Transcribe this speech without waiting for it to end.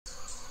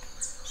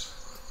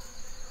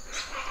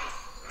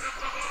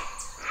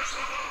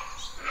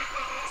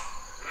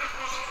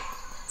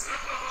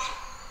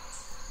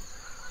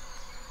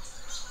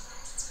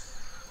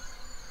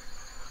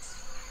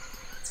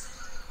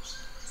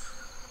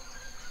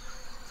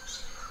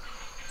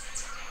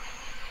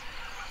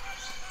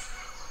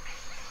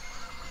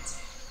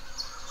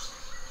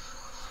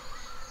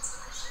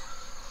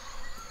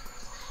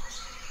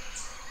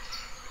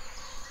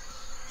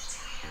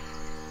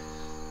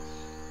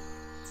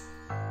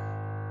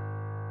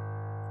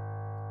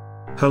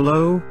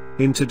Hello,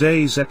 in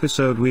today's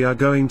episode we are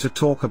going to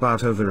talk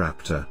about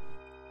Oviraptor.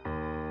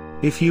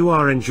 If you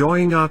are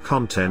enjoying our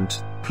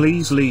content,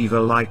 please leave a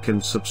like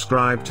and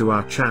subscribe to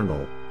our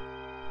channel.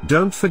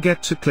 Don't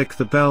forget to click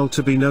the bell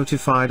to be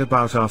notified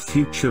about our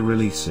future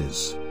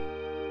releases.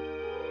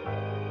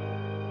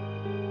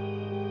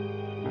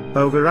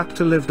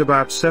 Oviraptor lived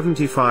about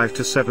 75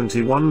 to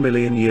 71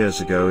 million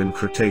years ago in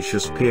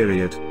Cretaceous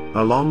Period,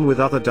 along with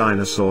other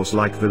dinosaurs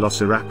like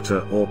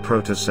Velociraptor or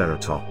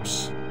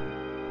Protoceratops.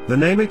 The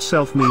name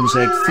itself means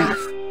egg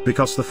thief,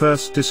 because the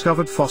first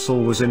discovered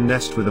fossil was in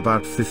nest with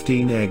about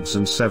 15 eggs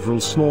and several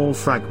small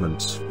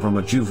fragments from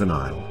a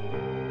juvenile.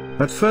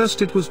 At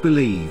first it was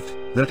believed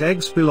that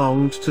eggs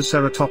belonged to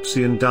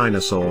ceratopsian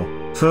dinosaur.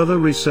 Further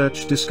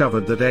research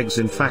discovered that eggs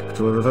in fact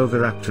were of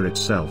Oviraptor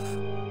itself.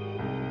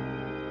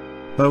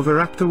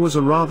 Oviraptor was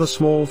a rather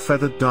small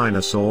feathered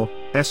dinosaur,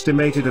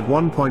 estimated at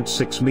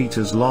 1.6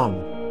 meters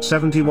long,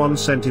 71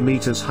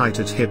 centimeters height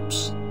at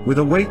hips, with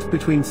a weight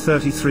between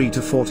 33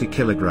 to 40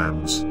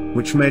 kilograms,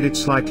 which made it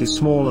slightly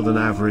smaller than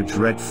average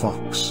red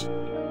fox.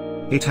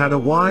 It had a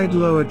wide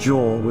lower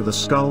jaw with a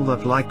skull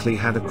that likely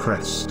had a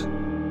crest.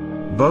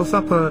 Both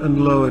upper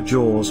and lower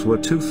jaws were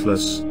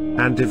toothless,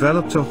 and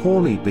developed a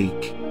horny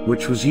beak,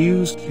 which was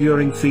used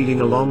during feeding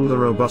along the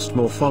robust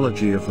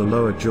morphology of the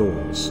lower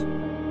jaws.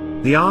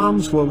 The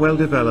arms were well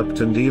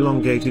developed and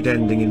elongated,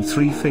 ending in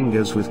 3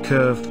 fingers with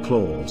curved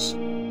claws.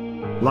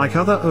 Like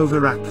other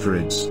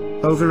oviraptorids,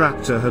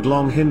 Oviraptor had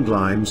long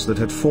hindlimbs that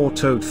had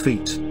 4-toed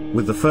feet,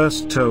 with the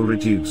first toe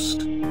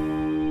reduced.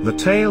 The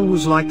tail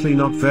was likely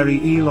not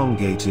very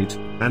elongated,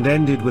 and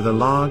ended with a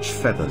large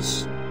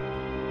feathers.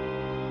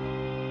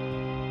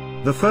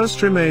 The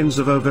first remains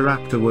of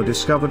Oviraptor were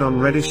discovered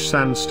on reddish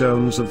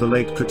sandstones of the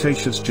late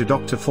Cretaceous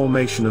Period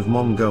formation of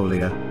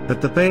Mongolia,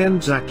 at the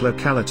Bayan-Zak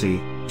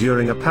locality,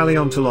 during a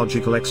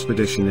paleontological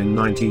expedition in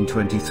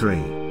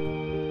 1923.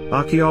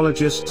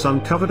 Archaeologists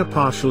uncovered a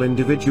partial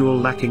individual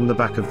lacking the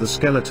back of the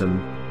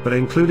skeleton, but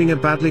including a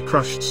badly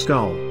crushed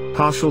skull,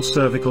 partial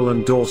cervical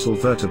and dorsal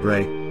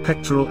vertebrae,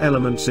 pectoral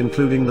elements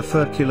including the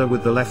furcula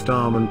with the left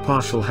arm and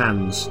partial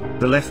hands,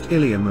 the left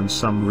ilium and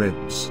some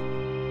ribs.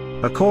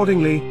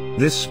 Accordingly,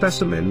 this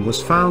specimen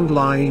was found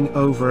lying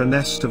over a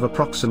nest of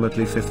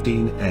approximately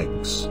 15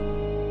 eggs.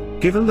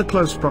 Given the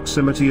close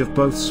proximity of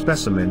both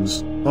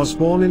specimens,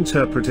 Osborn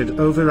interpreted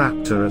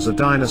Oviraptor as a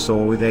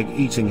dinosaur with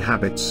egg-eating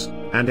habits,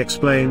 and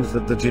explained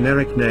that the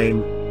generic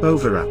name,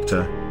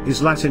 Oviraptor,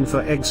 is Latin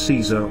for egg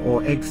seizer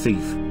or egg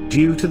thief,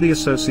 due to the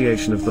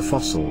association of the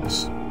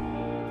fossils.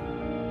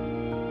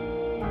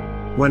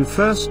 When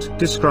first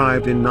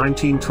described in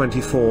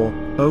 1924,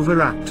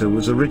 Oviraptor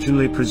was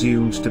originally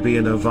presumed to be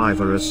an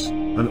ovivorous,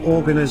 an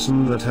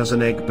organism that has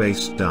an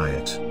egg-based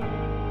diet.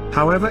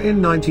 However, in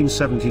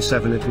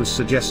 1977 it was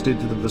suggested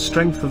that the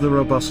strength of the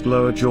robust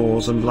lower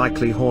jaws and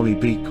likely horny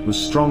beak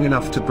was strong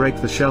enough to break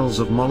the shells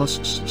of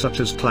mollusks such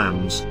as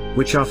clams,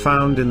 which are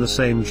found in the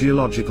same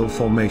geological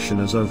formation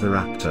as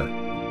Oviraptor.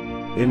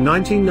 In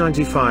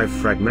 1995,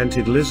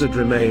 fragmented lizard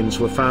remains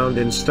were found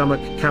in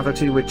stomach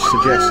cavity, which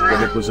suggest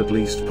that it was at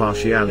least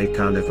partially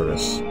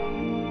carnivorous.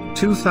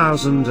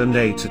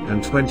 2008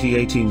 and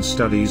 2018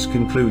 studies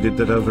concluded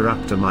that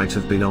Oviraptor might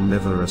have been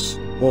omnivorous,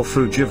 or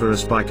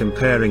frugivorous, by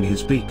comparing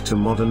his beak to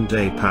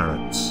modern-day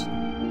parrots.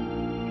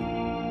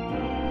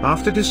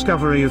 After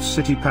discovery of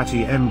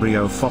Sitipati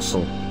embryo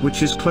fossil,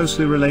 which is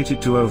closely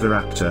related to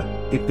Oviraptor,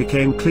 it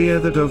became clear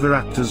that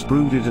Oviraptors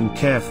brooded and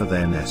care for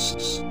their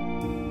nests.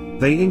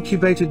 They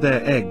incubated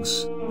their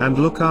eggs, and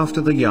look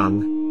after the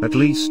young, at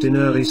least in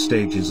early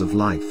stages of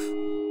life.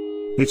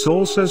 It's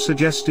also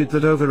suggested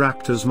that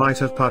Oviraptors might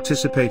have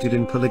participated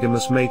in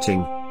polygamous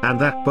mating, and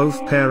that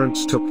both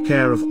parents took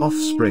care of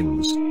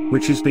offsprings,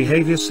 which is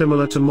behavior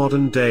similar to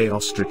modern-day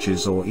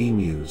ostriches or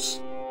emus.